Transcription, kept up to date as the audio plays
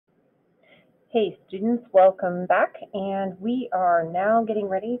Hey students, welcome back, and we are now getting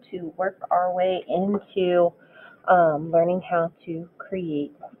ready to work our way into learning how to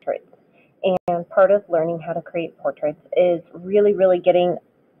create portraits. And part of learning how to create portraits is really getting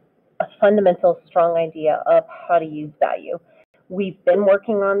a fundamental strong idea of how to use value. We've been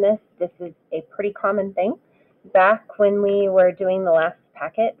working on this. This is a pretty common thing. Back when we were doing the last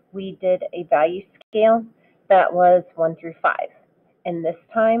packet, we did a value scale that was 1 through 5. And this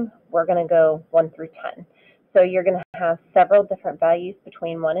time, we're going to go 1 through 10. So you're going to have several different values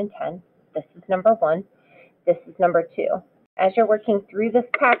between 1 and 10. This is number 1. This is number 2. As you're working through this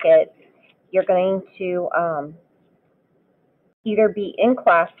packet, you're going to either be in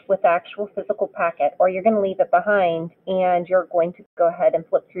class with the actual physical packet, or you're going to leave it behind and you're going to go ahead and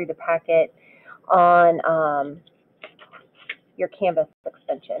flip through the packet on your Canvas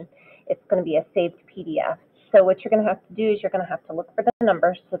extension. It's going to be a saved PDF. So what you're going to have to do is you're going to have to look for the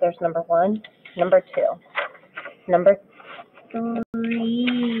numbers. So there's number 1, number 2. Number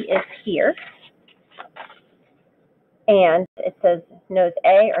 3 is here. And it says nose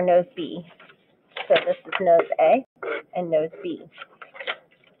A or nose B. So this is nose A and nose B.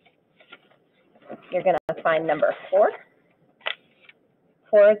 You're going to find number 4.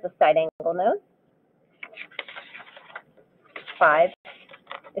 4 is the side angle nose. 5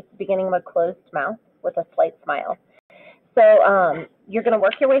 is the beginning of a closed mouth with a slight smile. So you're going to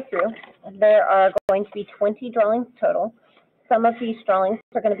work your way through. There are going to be 20 drawings total. Some of these drawings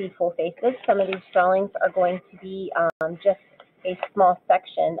are going to be full faces. Some of these drawings are going to be just a small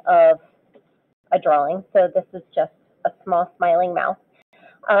section of a drawing. So this is just a small smiling mouth.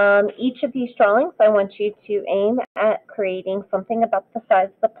 Each of these drawings, I want you to aim at creating something about the size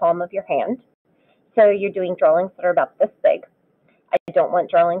of the palm of your hand. So you're doing drawings that are about this big. I don't want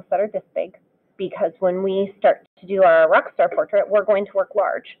drawings that are this big, because when we start to do our rock star portrait, we're going to work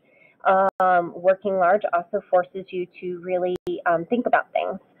large. Working large also forces you to really think about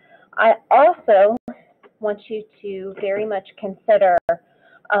things. I also want you to very much consider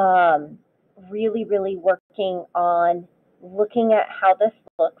really working on looking at how this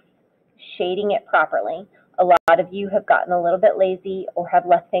looks, shading it properly. A lot of you have gotten a little bit lazy or have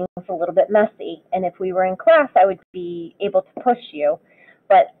left things a little bit messy. And if we were in class, I would be able to push you.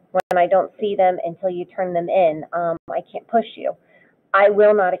 But when I don't see them until you turn them in, I can't push you. I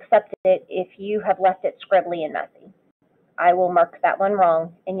will not accept it if you have left it scribbly and messy. I will mark that one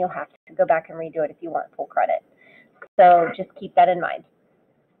wrong, and you'll have to go back and redo it if you want full credit. So just keep that in mind.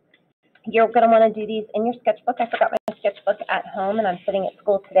 You're going to want to do these in your sketchbook. I forgot my sketchbook at home, and I'm sitting at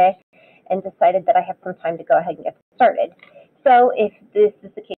school today and decided that I have some time to go ahead and get started. So if this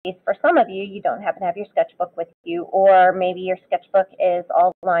is the case for some of you, you don't happen to have your sketchbook with you, or maybe your sketchbook is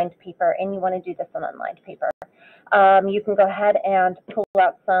all lined paper and you want to do this on unlined paper. You can go ahead and pull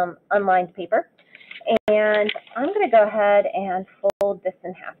out some unlined paper. And I'm going to go ahead and fold this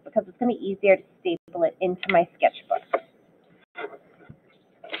in half because it's going to be easier to staple it into my sketchbook.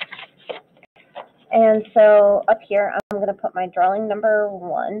 And so up here, I'm going to put my drawing number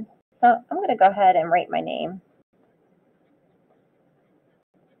 1. So I'm going to go ahead and write my name.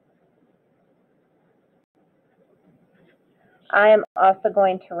 I am also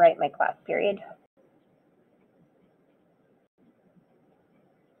going to write my class period.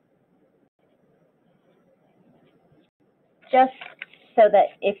 Just so that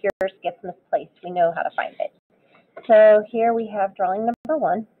if yours gets misplaced, we know how to find it. So here we have drawing number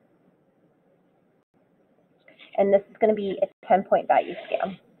 1. And this is going to be a 10-point value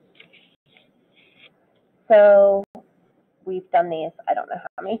scale. So we've done these, I don't know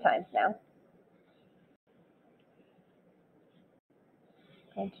how many times now.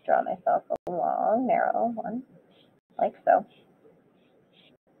 I'm going to draw myself a long, narrow one, like so.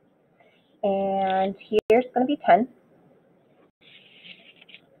 And here's going to be 10.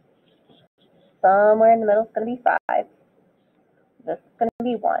 Somewhere in the middle is going to be 5. This is going to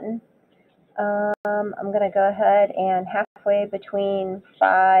be 1. I'm going to go ahead and halfway between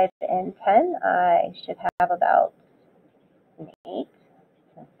 5 and 10, I should have about an 8,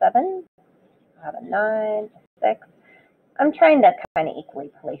 a 7, I have a 9, a 6. I'm trying to kind of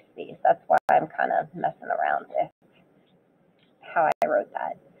equally place these. That's why I'm kind of messing around with how I wrote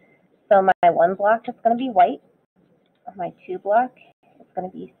that. So my 1 block is going to be white. My 2 block is going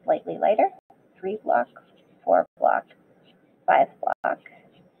to be slightly lighter. 3 block, 4 block, 5 block,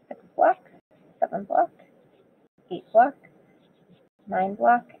 6 block, 7 block, 8 block, 9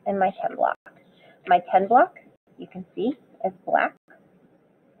 block, and my 10 block. My 10 block, you can see, is black.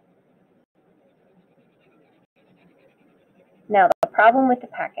 Now, the problem with the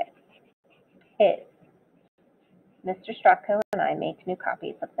packet is Mr. Stracco and I make new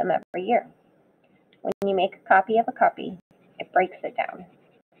copies of them every year. when you make a copy of a copy, it breaks it down,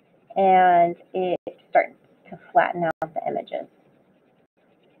 and it starts to flatten out the images.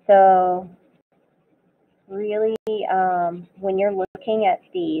 So really, when you're looking at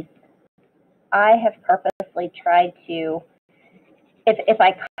these, I have purposely tried to, if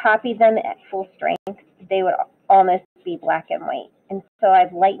I copied them at full strength, they would almost be black and white. And so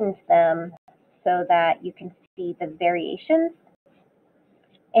I've lightened them so that you can see the variations.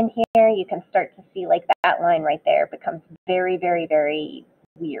 And here you can start to see like that line right there becomes very, very, very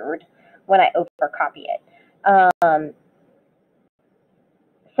weird when I overcopy it.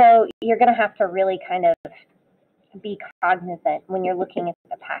 So you're going to have to really kind of be cognizant when you're looking at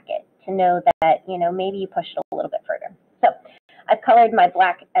the packet to know that, you know, maybe you push it a little bit further. So I've colored my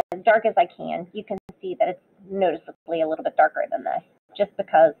black as dark as I can. You can see that it's noticeably a little bit darker than this, just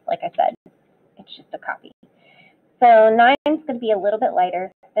because, like I said, it's just a copy. So 9 is going to be a little bit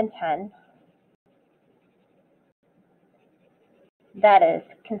lighter than 10. That is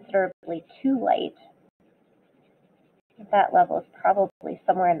considerably too light. That level is probably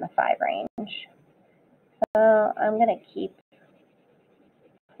somewhere in the 5 range. So I'm going to keep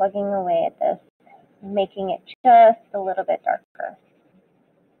plugging away at this, making it just a little bit darker.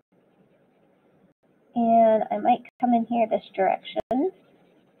 And I might come in here this direction.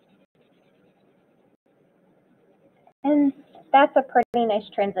 And that's a pretty nice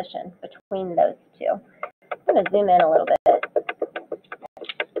transition between those two. I'm going to zoom in a little bit.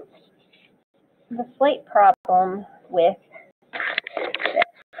 The slight problem with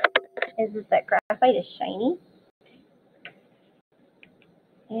this is that graphite is shiny.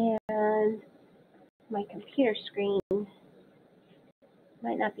 And my computer screen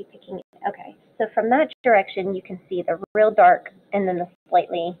might not be picking it. Okay, so from that direction, you can see the real dark and then the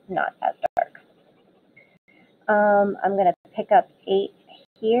slightly not as dark. I'm going to pick up 8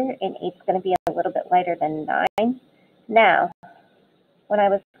 here, and 8 is going to be a little bit lighter than 9. Now, when I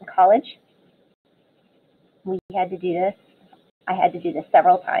was in college, we had to do this. I had to do this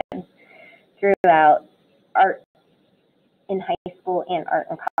several times throughout art in high school and art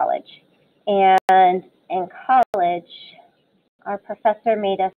in college. And in college, our professor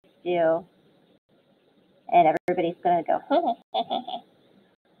made us do, and everybody's going to go,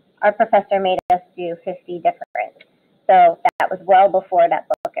 our professor made us do 50 different. So that was well before that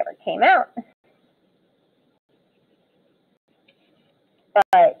book ever came out.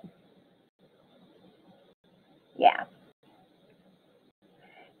 But yeah.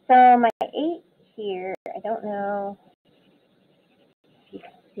 So my 8 here, I don't know if you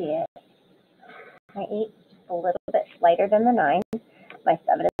can see it. My 8 is a little bit lighter than the 9. My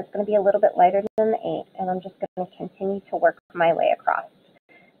 7 is going to be a little bit lighter than the 8, and I'm just going to continue to work my way across.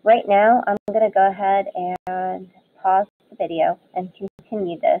 Right now, I'm going to go ahead and pause the video and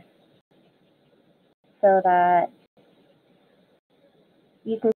continue this so that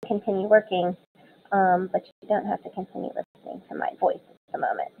you can continue working, but you don't have to continue listening to my voice at the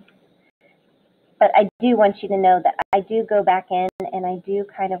moment. But I do want you to know that I do go back in and I do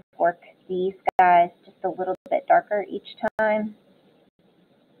kind of work these guys just a little bit darker each time.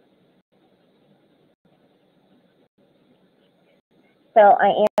 So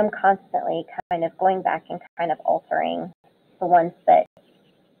I am constantly kind of going back and kind of altering the ones that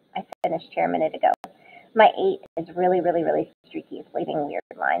I finished here a minute ago. My 8 is really, really, really streaky. It's leaving weird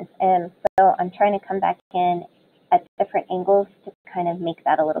lines. And so I'm trying to come back in at different angles to kind of make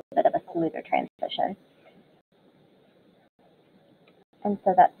that a little bit of a smoother transition. And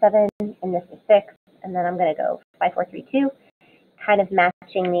so that's 7, and this is 6, and then I'm going to go 5, 4, 3, 2, kind of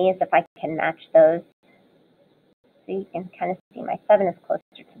matching these if I can match those. So you can kind of see my 7 is closer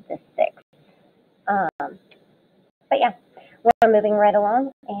to this 6. But yeah, we're moving right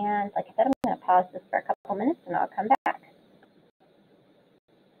along, and like I said, I'm going to pause this for a couple minutes, and I'll come back.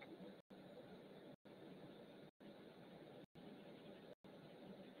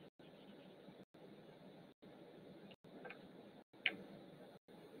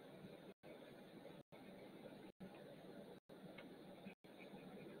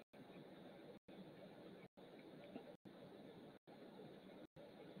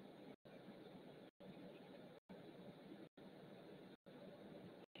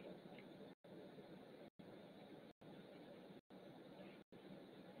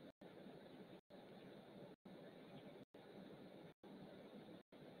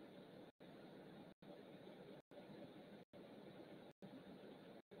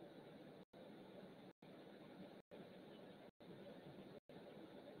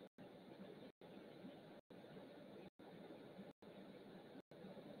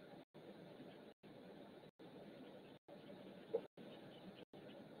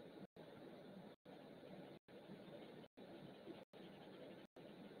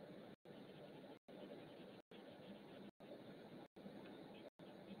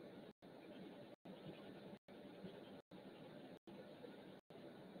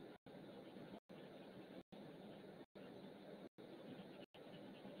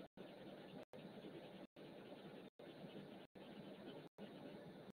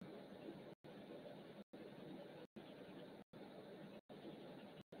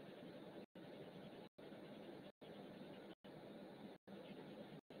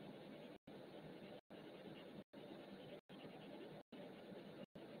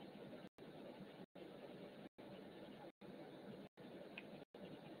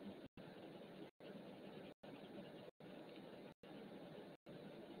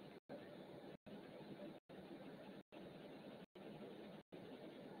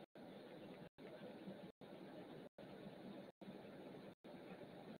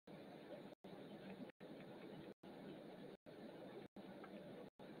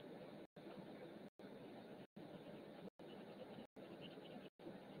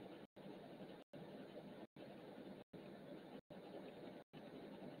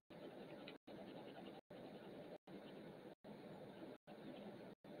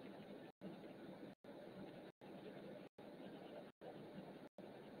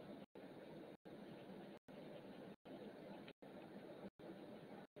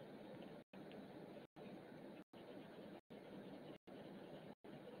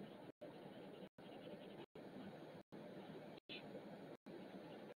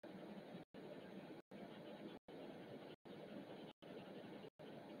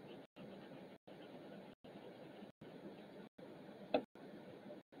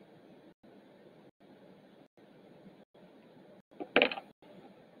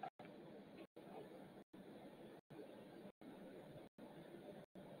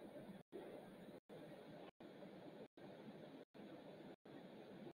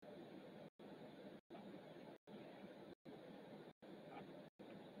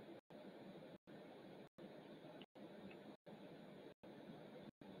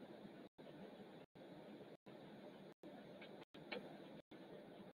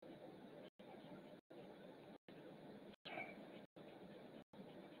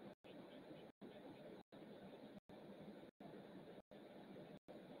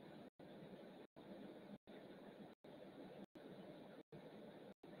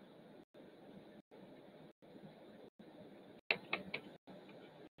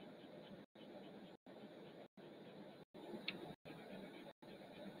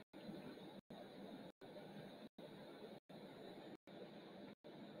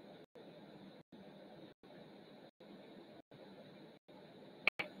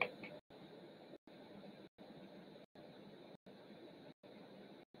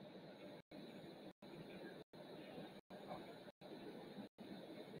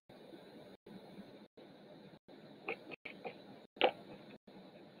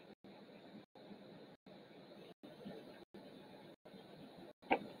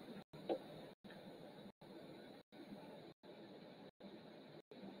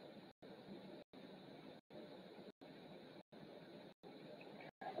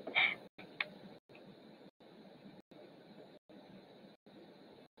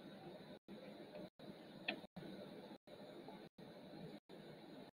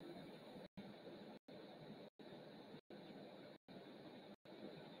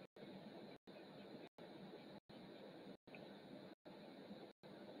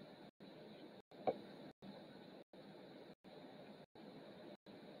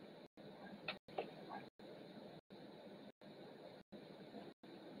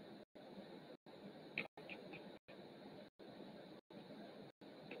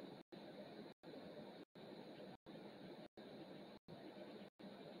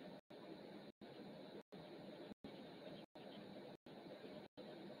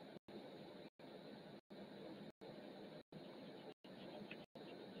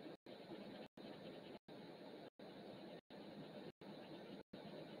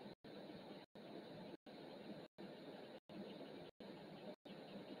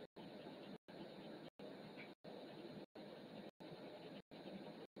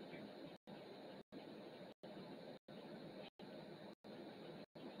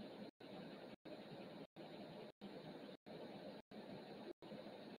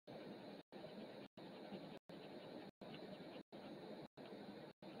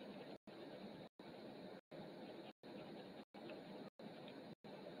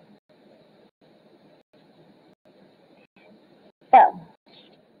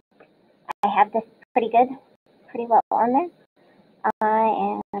 have this pretty well on there.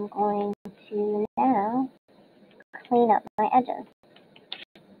 I am going to now clean up my edges.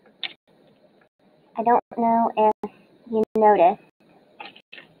 I don't know if you noticed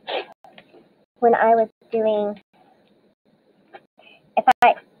when I was doing,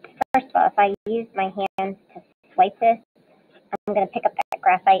 first of all, if I use my hands to swipe this, I'm going to pick up that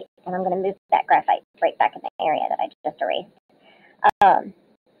graphite and I'm going to move that graphite right back in the area that I just erased.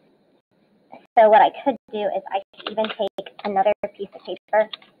 So what I could do is I could even take another piece of paper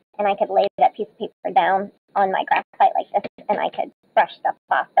and I could lay that piece of paper down on my graphite like this and I could brush stuff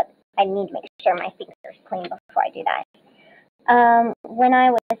off, but I need to make sure my finger's clean before I do that. When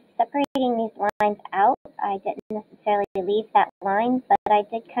I was separating these lines out, I didn't necessarily leave that line, but I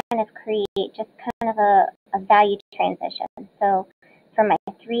did kind of create just kind of a value transition. So for my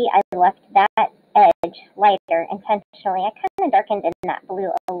 3, I left that edge lighter intentionally. I kind of darkened in that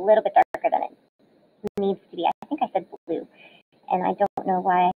blue a little bit darker than it needs to be. I think I said blue, and I don't know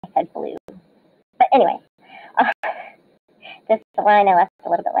why I said blue. But anyway, this line I left a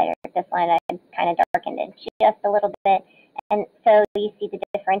little bit lighter. This line I kind of darkened in just a little bit. And so you see the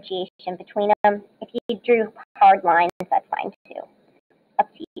differentiation between them. If you drew hard lines, that's fine too.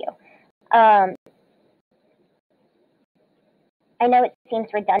 Up to you. I know it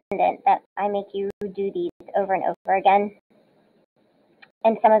seems redundant that I make you do these over and over again.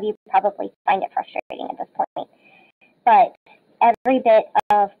 And some of you probably find it frustrating at this point. But every bit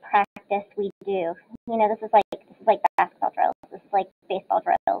of practice we do, you know, this is like basketball drills, this is like baseball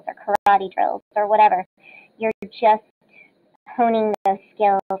drills or karate drills or whatever. You're just honing those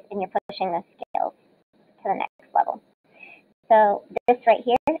skills and you're pushing those skills to the next level. So this right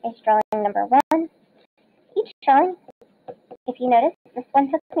here is drawing number 1. Each drawing, if you notice, this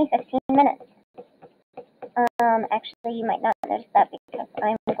one took me 15 minutes. Actually, you might not notice that because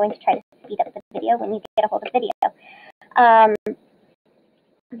I'm going to try to speed up the video when you get a hold of video.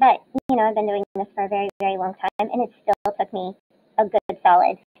 But, you know, I've been doing this for a very, very long time, and it still took me a good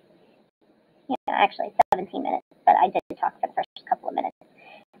solid, you know, actually 17 minutes, but I did talk for the first couple of minutes.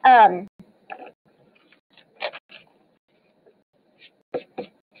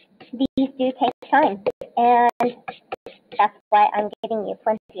 These do take time, and that's why I'm giving you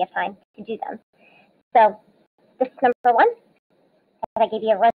plenty of time to do them. So this is number 1. I gave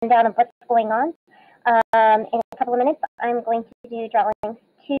you a rundown of what's going on. In a couple of minutes, I'm going to do drawings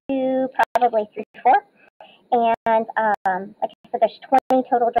 2, probably 3, 4. And like I said, there's 20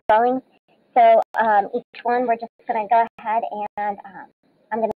 total drawings. So each one, we're just going to go ahead and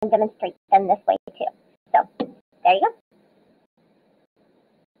I'm going to demonstrate them this way too. So there you go.